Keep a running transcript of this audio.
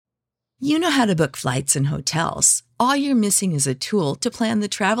You know how to book flights and hotels. All you're missing is a tool to plan the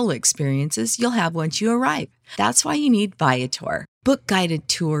travel experiences you'll have once you arrive. That's why you need Viator. Book guided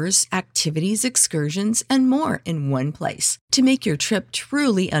tours, activities, excursions, and more in one place to make your trip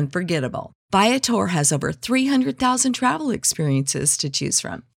truly unforgettable. Viator has over 300,000 travel experiences to choose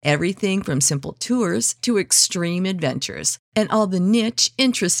from. Everything from simple tours to extreme adventures and all the niche,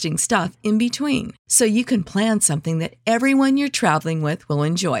 interesting stuff in between. So you can plan something that everyone you're traveling with will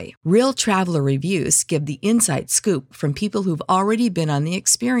enjoy. Real traveler reviews give the inside scoop from people who've already been on the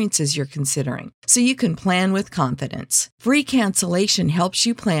experiences you're considering. So you can plan with confidence. Free cancellation helps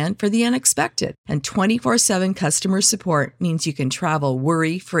you plan for the unexpected. And 24/7 customer support means you can travel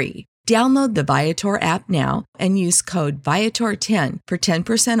worry-free. Download the Viator app now and use code Viator10 for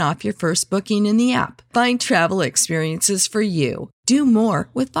 10% off your first booking in the app. Find travel experiences for you. Do more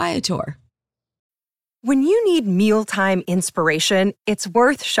with Viator. When you need mealtime inspiration, it's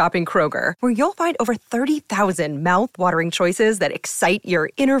worth shopping Kroger, where you'll find over 30,000 mouth-watering choices that excite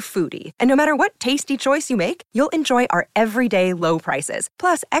your inner foodie. And no matter what tasty choice you make, you'll enjoy our everyday low prices,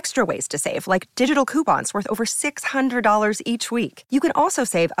 plus extra ways to save, like digital coupons worth over $600 each week. You can also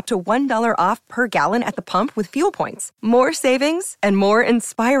save up to $1 off per gallon at the pump with fuel points. More savings and more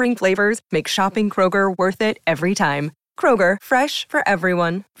inspiring flavors make shopping Kroger worth it every time. Kroger, fresh for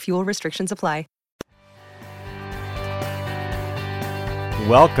everyone. Fuel restrictions apply.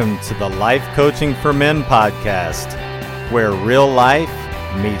 Welcome to the Life Coaching for Men podcast, where real life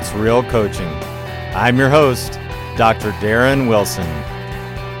meets real coaching. I'm your host, Dr. Darren Wilson.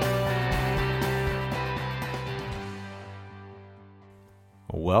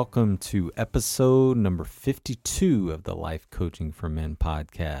 Welcome to episode number 52 of the Life Coaching for Men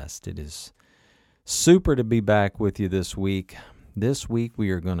podcast. It is super to be back with you this week. This week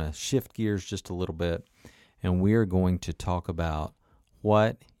we are going to shift gears just a little bit, and we are going to talk about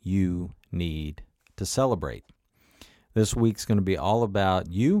what you need to celebrate. This week's going to be all about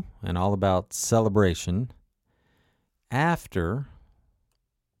you and all about celebration after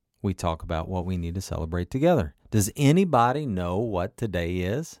we talk about what we need to celebrate together. Does anybody know what today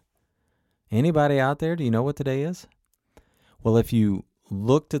is? Anybody out there, do you know what today is? Well, if you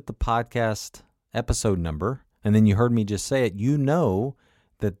looked at the podcast episode number and then you heard me just say it, you know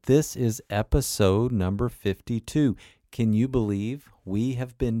that this is episode number 52. Can you believe we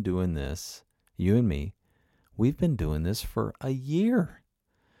have been doing this, you and me, we've been doing this for a year.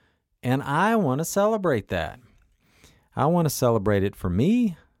 And I want to celebrate that. I want to celebrate it for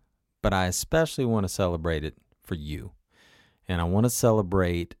me, but I especially want to celebrate it for you. And I want to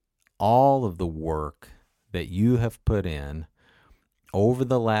celebrate all of the work that you have put in over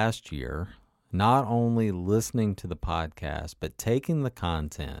the last year, not only listening to the podcast, but taking the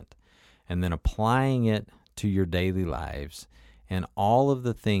content and then applying it to your daily lives and all of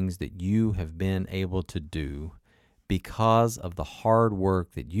the things that you have been able to do because of the hard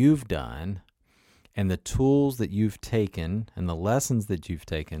work that you've done and the tools that you've taken and the lessons that you've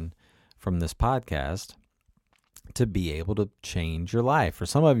taken from this podcast to be able to change your life. For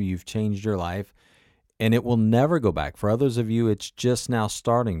some of you, you've changed your life and it will never go back. For others of you, it's just now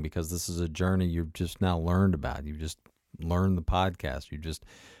starting because this is a journey you've just now learned about. You've just learned the podcast. You've just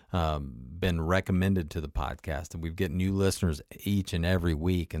been recommended to the podcast, and we've get new listeners each and every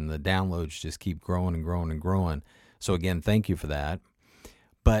week, and the downloads just keep growing and growing and growing. So again, thank you for that.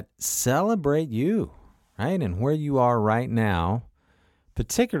 But celebrate you, right? And where you are right now,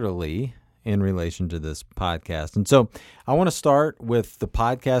 particularly in relation to this podcast. And so I want to start with the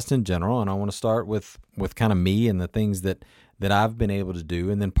podcast in general, and I want to start with kind of me and the things that I've been able to do,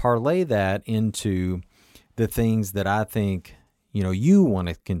 and then parlay that into the things that I think you want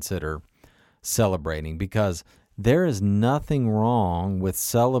to consider celebrating, because there is nothing wrong with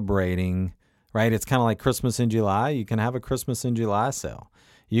celebrating, right? It's kind of like Christmas in July. You can have a Christmas in July sale.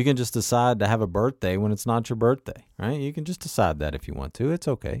 You can just decide to have a birthday when it's not your birthday, right? You can just decide that if you want to. It's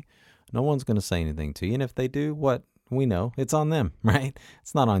okay. No one's going to say anything to you. And if they do, what we know, it's on them, right?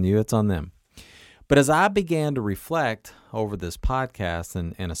 It's not on you. It's on them. But as I began to reflect over this podcast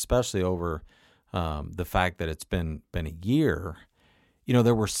and especially over the fact that it's been a year,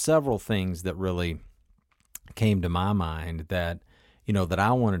 there were several things that really came to my mind that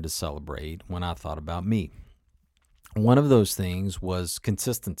I wanted to celebrate when I thought about me. One of those things was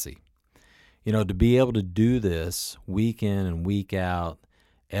consistency. To be able to do this week in and week out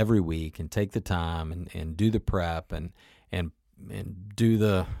every week and take the time and do the prep and do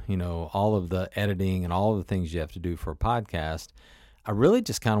the, all of the editing and all of the things you have to do for a podcast, I really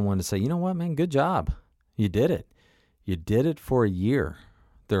just kind of wanted to say, you know what, man, good job. You did it. You did it for a year.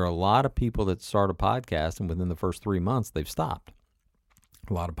 There are a lot of people that start a podcast and within the first 3 months, they've stopped.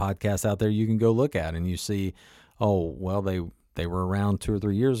 A lot of podcasts out there you can go look at and you see, oh, well, they were around 2 or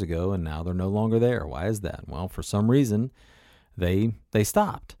 3 years ago and now they're no longer there. Why is that? Well, for some reason, they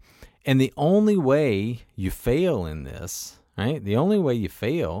stopped. And the only way you fail in this, right? The only way you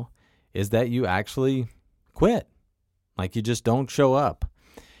fail is that you actually quit. Like you just don't show up.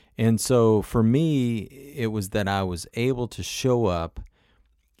 And so for me, it was that I was able to show up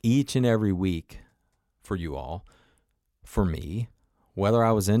each and every week for you all, for me, whether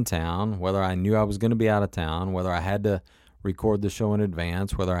I was in town, whether I knew I was going to be out of town, whether I had to record the show in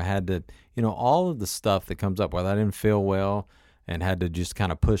advance, whether I had to, all of the stuff that comes up, whether I didn't feel well and had to just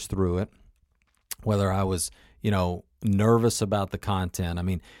kind of push through it, whether I was, nervous about the content. I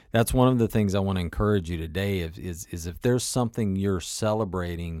mean, that's one of the things I want to encourage you today is if there's something you're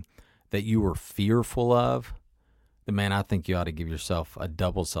celebrating that you were fearful of, then man, I think you ought to give yourself a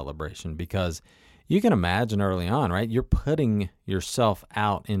double celebration, because you can imagine early on, right? You're putting yourself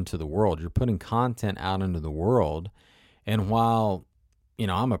out into the world. You're putting content out into the world. And while,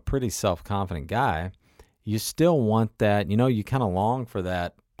 I'm a pretty self-confident guy, you still want that, you kind of long for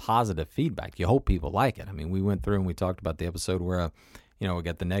that positive feedback. You hope people like it. I mean, we went through and we talked about the episode where, we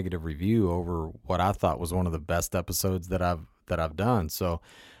got the negative review over what I thought was one of the best episodes that I've done. So,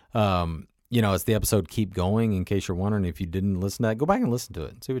 it's the episode Keep Going. In case you're wondering, if you didn't listen to that, go back and listen to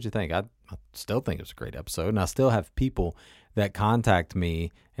it and see what you think. I still think it was a great episode. And I still have people that contact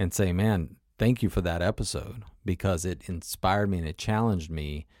me and say, man, thank you for that episode, because it inspired me and it challenged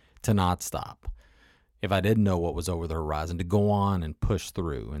me to not stop. If I didn't know what was over the horizon, to go on and push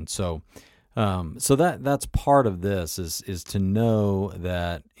through. And so that's part of this is to know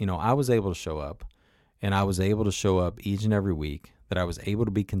that, I was able to show up, and I was able to show up each and every week, that I was able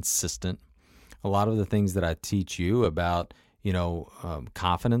to be consistent. A lot of the things that I teach you about,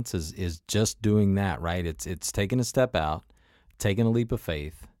 confidence is just doing that, right? It's taking a step out, taking a leap of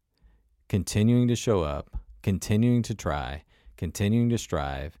faith, continuing to show up, continuing to try, continuing to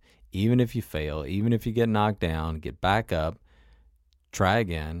strive. Even if you fail, even if you get knocked down, get back up, try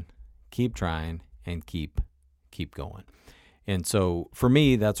again, keep trying, and keep going. And so for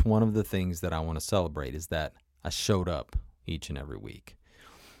me, that's one of the things that I want to celebrate, is that I showed up each and every week.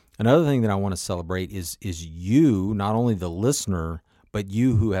 Another thing that I want to celebrate is you, not only the listener, but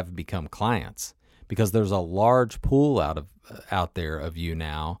you who have become clients, because there's a large pool out there of you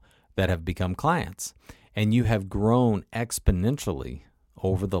now that have become clients, and you have grown exponentially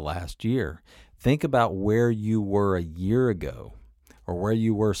over the last year. Think about where you were a year ago, or where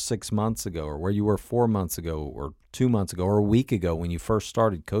you were 6 months ago, or where you were 4 months ago, or 2 months ago, or a week ago when you first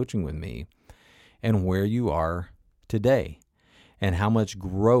started coaching with me, and where you are today, and how much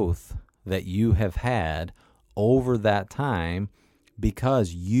growth that you have had over that time,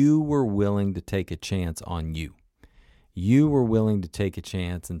 because you were willing to take a chance on you. You were willing to take a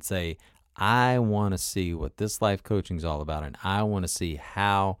chance and say, I want to see what this life coaching is all about, and I want to see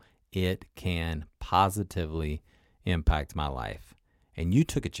how it can positively impact my life. And you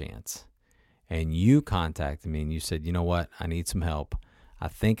took a chance, and you contacted me, and you said, you know what, I need some help. I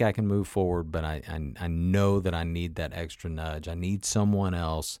think I can move forward, but I know that I need that extra nudge. I need someone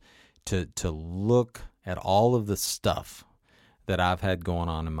else to look at all of the stuff that I've had going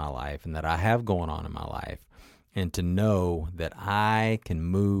on in my life and that I have going on in my life, and to know that I can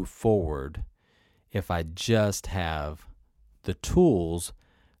move forward if I just have the tools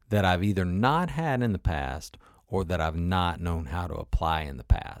that I've either not had in the past or that I've not known how to apply in the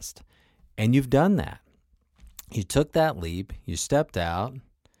past. And you've done that. You took that leap, you stepped out,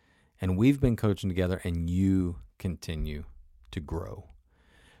 and we've been coaching together, and you continue to grow.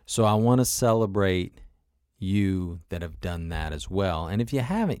 So I want to celebrate you that have done that as well. And if you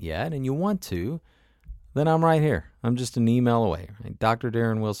haven't yet and you want to, then I'm right here. I'm just an email away, right?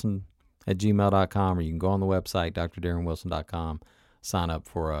 drdarrenwilson@gmail.com, or you can go on the website, drdarrenwilson.com, sign up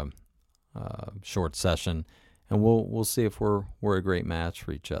for a short session, and we'll see if we're a great match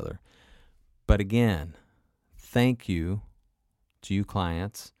for each other. But again, thank you to you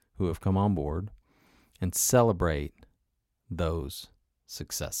clients who have come on board, and celebrate those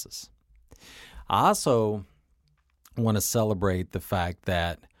successes. I also want to celebrate the fact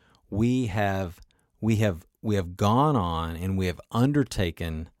that we have gone on and we have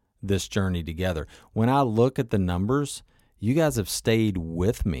undertaken this journey together. When I look at the numbers, you guys have stayed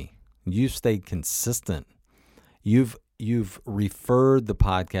with me. You've stayed consistent. You've referred the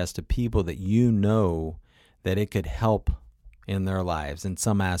podcast to people that you know that it could help in their lives in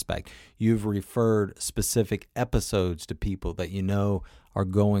some aspect. You've referred specific episodes to people that you know are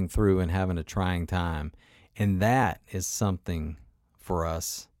going through and having a trying time. And that is something for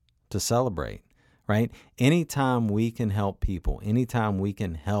us to celebrate, right? Anytime we can help people, anytime we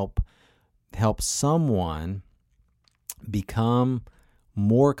can help someone become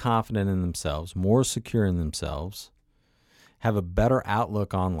more confident in themselves, more secure in themselves, have a better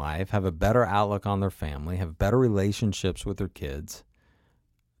outlook on life, have a better outlook on their family, have better relationships with their kids,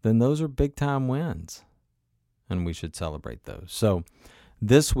 then those are big time wins. And we should celebrate those. So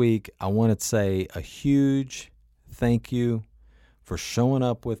this week, I want to say a huge thank you for showing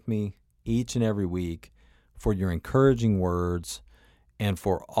up with me each and every week, for your encouraging words, and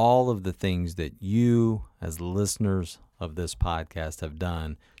for all of the things that you as listeners of this podcast have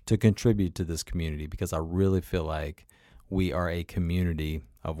done to contribute to this community, because I really feel like we are a community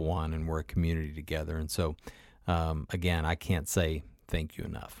of one and we're a community together. And so, again, I can't say thank you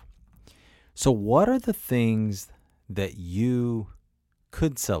enough. So what are the things that you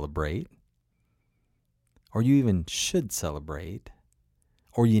could celebrate, or you even should celebrate,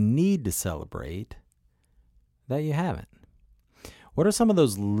 or you need to celebrate that you haven't? What are some of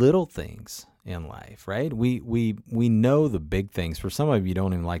those little things in life, right? We know the big things. For some of you,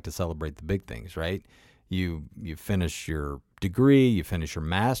 don't even like to celebrate the big things, right? You finish your degree, you finish your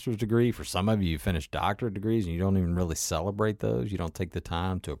master's degree. For some of you, you finish doctorate degrees, and you don't even really celebrate those. You don't take the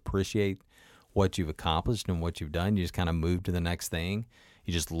time to appreciate what you've accomplished and what you've done. You just kind of move to the next thing.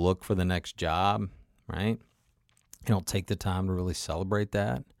 You just look for the next job, right? You don't take the time to really celebrate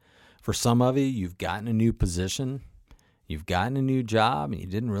that. For some of you, you've gotten a new position, you've gotten a new job, and you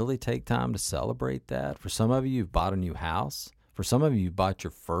didn't really take time to celebrate that. For some of you, you've bought a new house. For some of you, you bought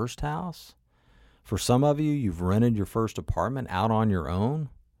your first house. For some of you, you've rented your first apartment out on your own.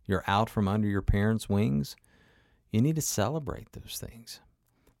 You're out from under your parents' wings. You need to celebrate those things.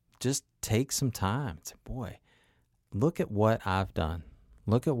 Just take some time and say, boy, look at what I've done.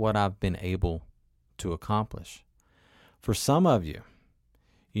 Look at what I've been able to accomplish. For some of you,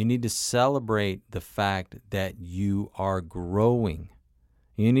 you need to celebrate the fact that you are growing.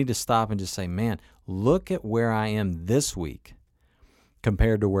 You need to stop and just say, man, look at where I am this week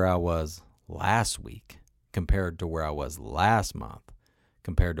compared to where I was last week, compared to where I was last month,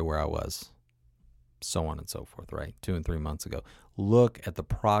 compared to where I was, so on and so forth, right? 2 and 3 months ago. Look at the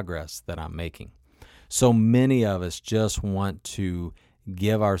progress that I'm making. So many of us just want to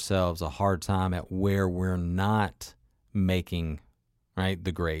give ourselves a hard time at where we're not making, right,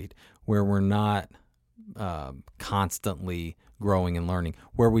 the grade, where we're not constantly growing and learning,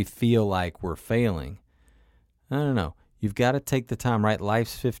 where we feel like we're failing. No. You've got to take the time, right?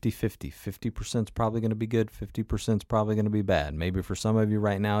 Life's 50-50. 50% is probably going to be good. 50% is probably going to be bad. Maybe for some of you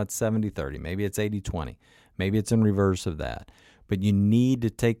right now, it's 70-30. Maybe it's 80-20. Maybe it's in reverse of that. But you need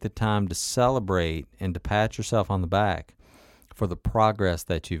to take the time to celebrate and to pat yourself on the back for the progress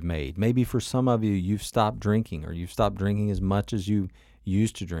that you've made. Maybe for some of you, you've stopped drinking, or you've stopped drinking as much as you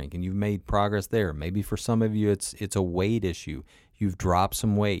used to drink, and you've made progress there. Maybe for some of you, it's a weight issue. You've dropped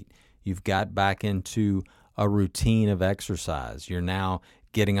some weight. You've got back into a routine of exercise. You're now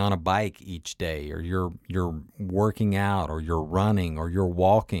getting on a bike each day, or you're working out, or you're running, or you're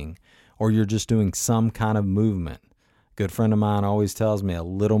walking, or you're just doing some kind of movement. A good friend of mine always tells me a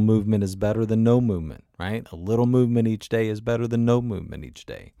little movement is better than no movement, right? A little movement each day is better than no movement each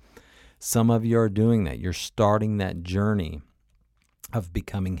day. Some of you are doing that. You're starting that journey of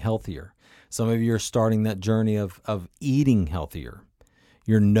becoming healthier. Some of you are starting that journey of eating healthier.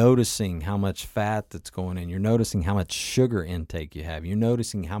 You're noticing how much fat that's going in. You're noticing how much sugar intake you have. You're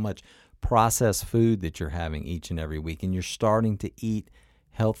noticing how much processed food that you're having each and every week. And you're starting to eat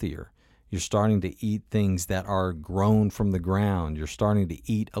healthier. You're starting to eat things that are grown from the ground. You're starting to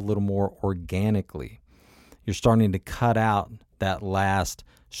eat a little more organically. You're starting to cut out that last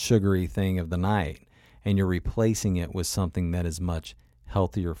sugary thing of the night, and you're replacing it with something that is much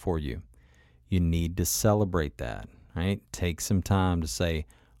healthier for you. You need to celebrate that. Right? Take some time to say,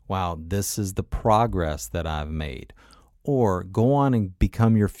 wow, this is the progress that I've made. Or go on and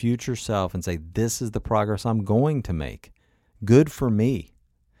become your future self and say, this is the progress I'm going to make. Good for me.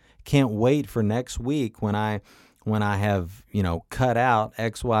 Can't wait for next week when I have, cut out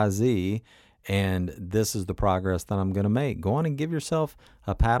XYZ, and this is the progress that I'm going to make. Go on and give yourself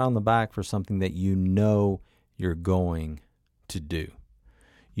a pat on the back for something that you know you're going to do.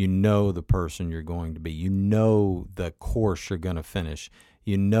 You know the person you're going to be. You know the course you're going to finish.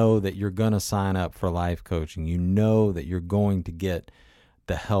 You know that you're going to sign up for life coaching. You know that you're going to get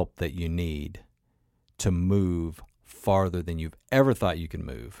the help that you need to move farther than you've ever thought you could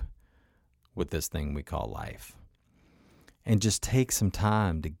move with this thing we call life. And just take some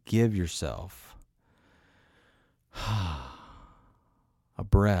time to give yourself a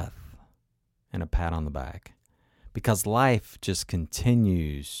breath and a pat on the back. Because life just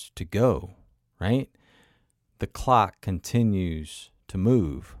continues to go, right? The clock continues to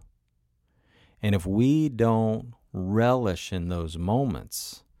move. And if we don't relish in those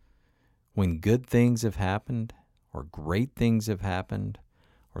moments when good things have happened or great things have happened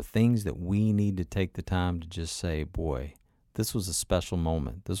or things that we need to take the time to just say, boy, this was a special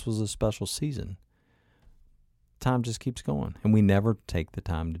moment. This was a special season. Time just keeps going, and we never take the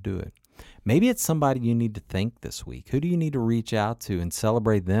time to do it. Maybe it's somebody you need to thank this week. Who do you need to reach out to and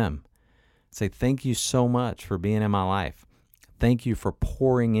celebrate them? Say, thank you so much for being in my life. Thank you for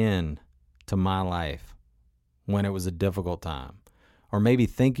pouring in to my life when it was a difficult time. Or maybe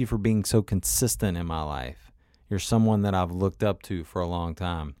thank you for being so consistent in my life. You're someone that I've looked up to for a long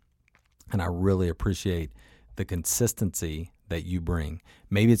time, and I really appreciate the consistency that you bring.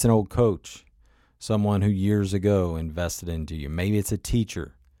 Maybe it's an old coach, someone who years ago invested into you. Maybe it's a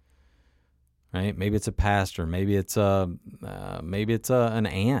teacher, right? Maybe it's a pastor. Maybe it's an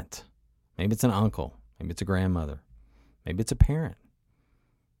aunt. Maybe it's an uncle. Maybe it's a grandmother. Maybe it's a parent.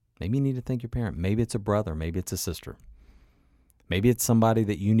 Maybe you need to thank your parent. Maybe it's a brother. Maybe it's a sister. Maybe it's somebody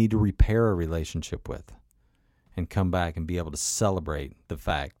that you need to repair a relationship with and come back and be able to celebrate the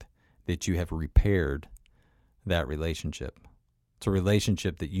fact that you have repaired that relationship. It's a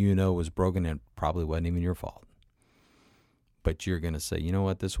relationship that you know was broken and probably wasn't even your fault. But you're going to say, you know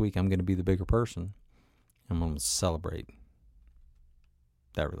what, this week I'm going to be the bigger person. I'm going to celebrate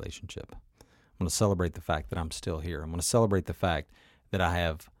that relationship. I'm going to celebrate the fact that I'm still here. I'm going to celebrate the fact that I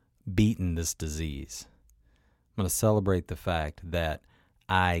have beaten this disease. I'm going to celebrate the fact that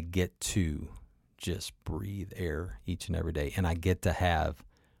I get to just breathe air each and every day, and I get to have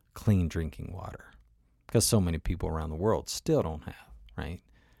clean drinking water. Because so many people around the world still don't have, right?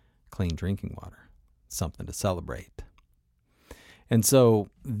 Clean drinking water. Something to celebrate. And so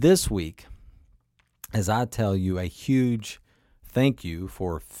this week, as I tell you a huge thank you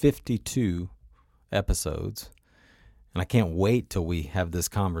for 52 episodes, and I can't wait till we have this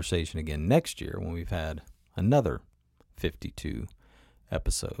conversation again next year when we've had another 52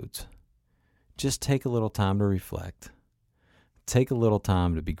 episodes. Just take a little time to reflect. Take a little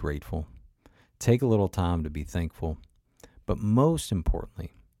time to be grateful. Take a little time to be thankful. But most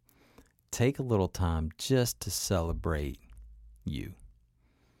importantly, take a little time just to celebrate you.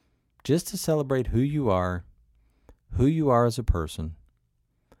 Just to celebrate who you are as a person,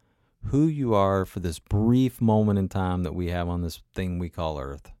 who you are for this brief moment in time that we have on this thing we call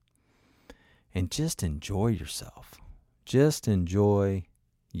Earth. And just enjoy yourself. Just enjoy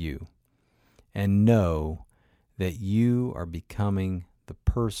you. And know that you are becoming the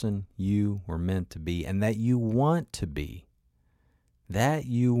person you were meant to be and that you want to be. That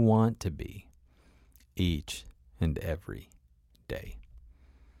you want to be each and every day.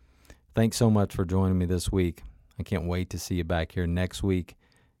 Thanks so much for joining me this week. I can't wait to see you back here next week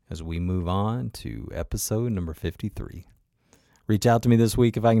as we move on to episode number 53. Reach out to me this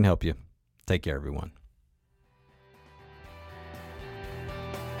week if I can help you. Take care, everyone.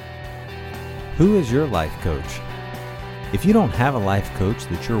 Who is your life coach? If you don't have a life coach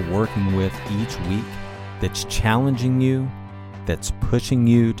that you're working with each week, that's challenging you, that's pushing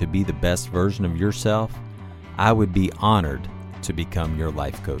you to be the best version of yourself, I would be honored to become your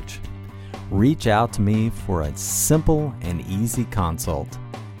life coach. Reach out to me for a simple and easy consult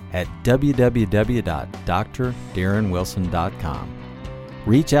at www.drdarrenwilson.com.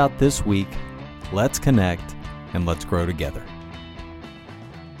 Reach out this week, let's connect, and let's grow together.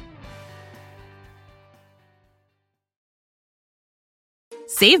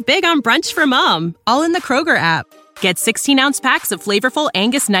 Save big on brunch for mom, all in the Kroger app. Get 16-ounce packs of flavorful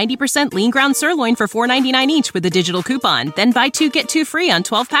Angus 90% lean ground sirloin for $4.99 each with a digital coupon. Then buy 2, get 2 free on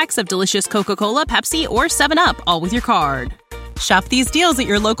 12 packs of delicious Coca-Cola, Pepsi, or 7-Up, all with your card. Shop these deals at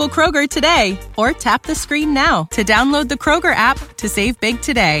your local Kroger today, or tap the screen now to download the Kroger app to save big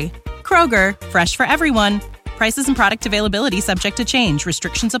today. Kroger, fresh for everyone. Prices and product availability subject to change.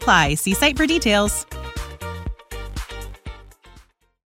 Restrictions apply. See site for details.